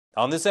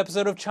On this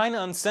episode of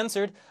China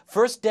Uncensored,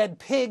 first dead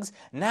pigs,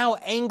 now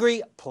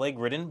angry,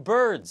 plague-ridden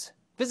birds.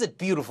 Visit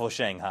beautiful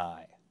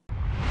Shanghai.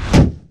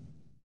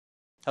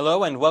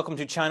 Hello and welcome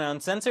to China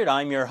Uncensored.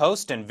 I'm your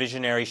host and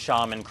visionary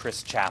shaman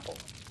Chris Chappell.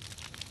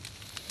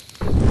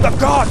 The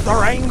gods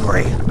are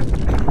angry!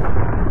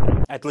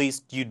 At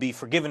least you'd be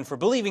forgiven for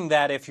believing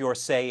that if you're,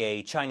 say,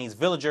 a Chinese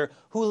villager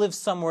who lives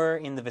somewhere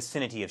in the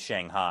vicinity of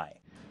Shanghai.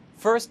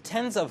 First,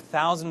 tens of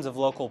thousands of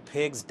local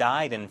pigs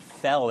died and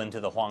fell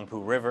into the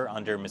Huangpu River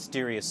under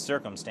mysterious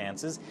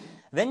circumstances.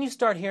 Then you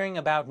start hearing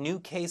about new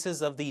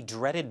cases of the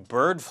dreaded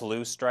bird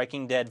flu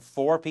striking dead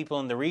 4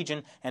 people in the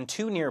region and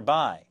 2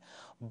 nearby.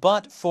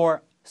 But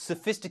for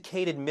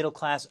sophisticated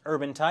middle-class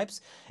urban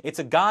types, it's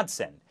a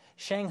godsend.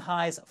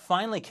 Shanghai's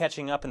finally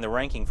catching up in the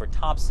ranking for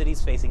top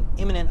cities facing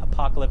imminent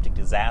apocalyptic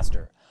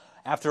disaster.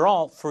 After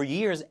all, for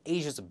years,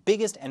 Asia's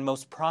biggest and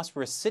most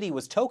prosperous city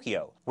was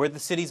Tokyo, where the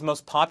city's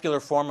most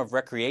popular form of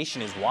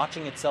recreation is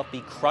watching itself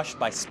be crushed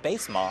by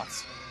space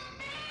moths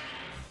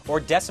or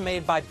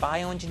decimated by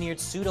bioengineered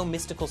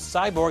pseudo-mystical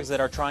cyborgs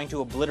that are trying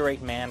to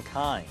obliterate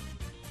mankind.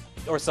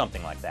 Or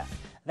something like that.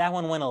 That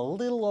one went a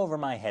little over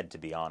my head, to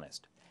be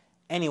honest.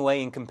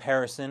 Anyway, in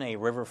comparison, a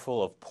river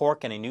full of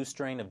pork and a new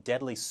strain of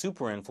deadly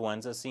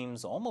superinfluenza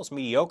seems almost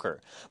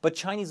mediocre. But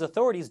Chinese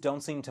authorities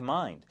don't seem to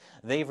mind.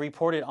 They've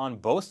reported on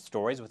both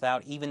stories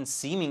without even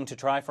seeming to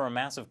try for a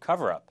massive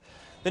cover-up.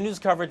 The news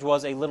coverage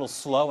was a little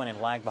slow and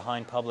it lagged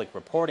behind public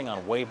reporting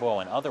on Weibo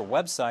and other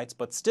websites,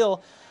 but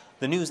still,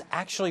 the news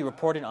actually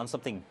reported on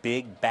something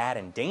big, bad,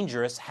 and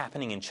dangerous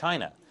happening in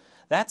China.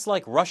 That's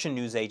like Russian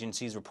news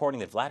agencies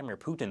reporting that Vladimir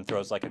Putin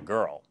throws like a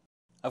girl.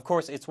 Of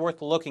course, it's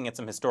worth looking at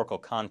some historical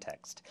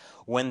context.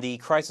 When the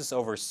crisis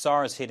over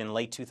SARS hit in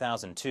late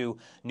 2002,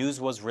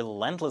 news was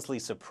relentlessly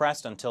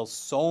suppressed until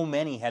so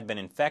many had been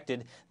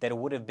infected that it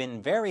would have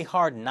been very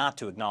hard not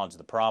to acknowledge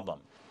the problem.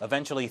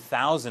 Eventually,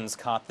 thousands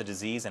caught the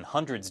disease and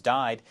hundreds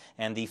died,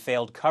 and the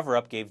failed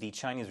cover-up gave the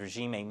Chinese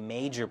regime a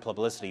major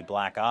publicity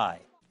black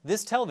eye.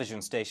 This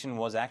television station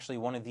was actually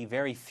one of the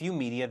very few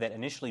media that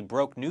initially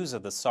broke news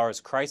of the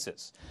SARS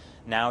crisis.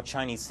 Now,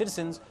 Chinese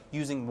citizens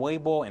using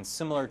Weibo and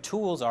similar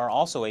tools are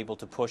also able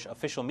to push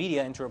official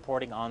media into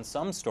reporting on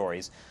some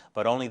stories,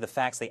 but only the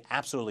facts they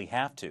absolutely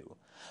have to.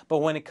 But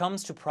when it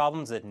comes to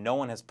problems that no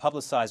one has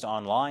publicized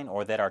online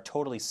or that are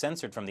totally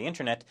censored from the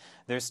internet,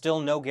 there's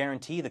still no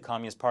guarantee the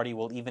Communist Party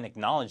will even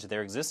acknowledge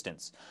their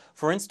existence.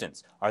 For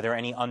instance, are there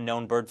any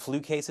unknown bird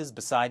flu cases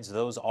besides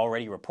those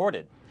already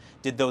reported?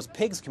 Did those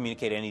pigs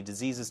communicate any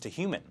diseases to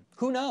human?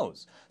 Who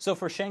knows? So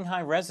for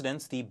Shanghai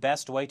residents, the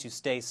best way to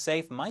stay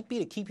safe might be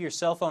to keep your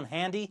cell phone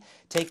handy,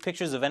 take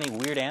pictures of any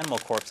weird animal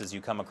corpses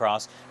you come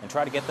across, and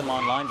try to get them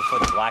online before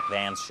the black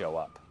vans show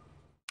up.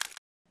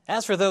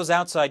 As for those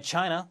outside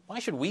China, why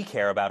should we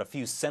care about a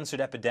few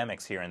censored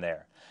epidemics here and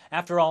there?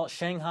 After all,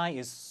 Shanghai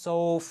is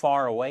so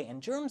far away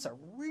and germs are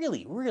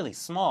really, really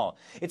small.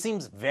 It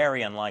seems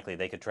very unlikely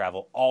they could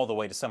travel all the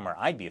way to somewhere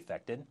I'd be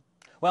affected.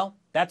 Well,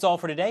 that's all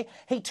for today.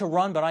 Hate to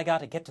run, but I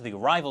got to get to the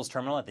arrivals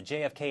terminal at the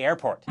JFK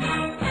airport.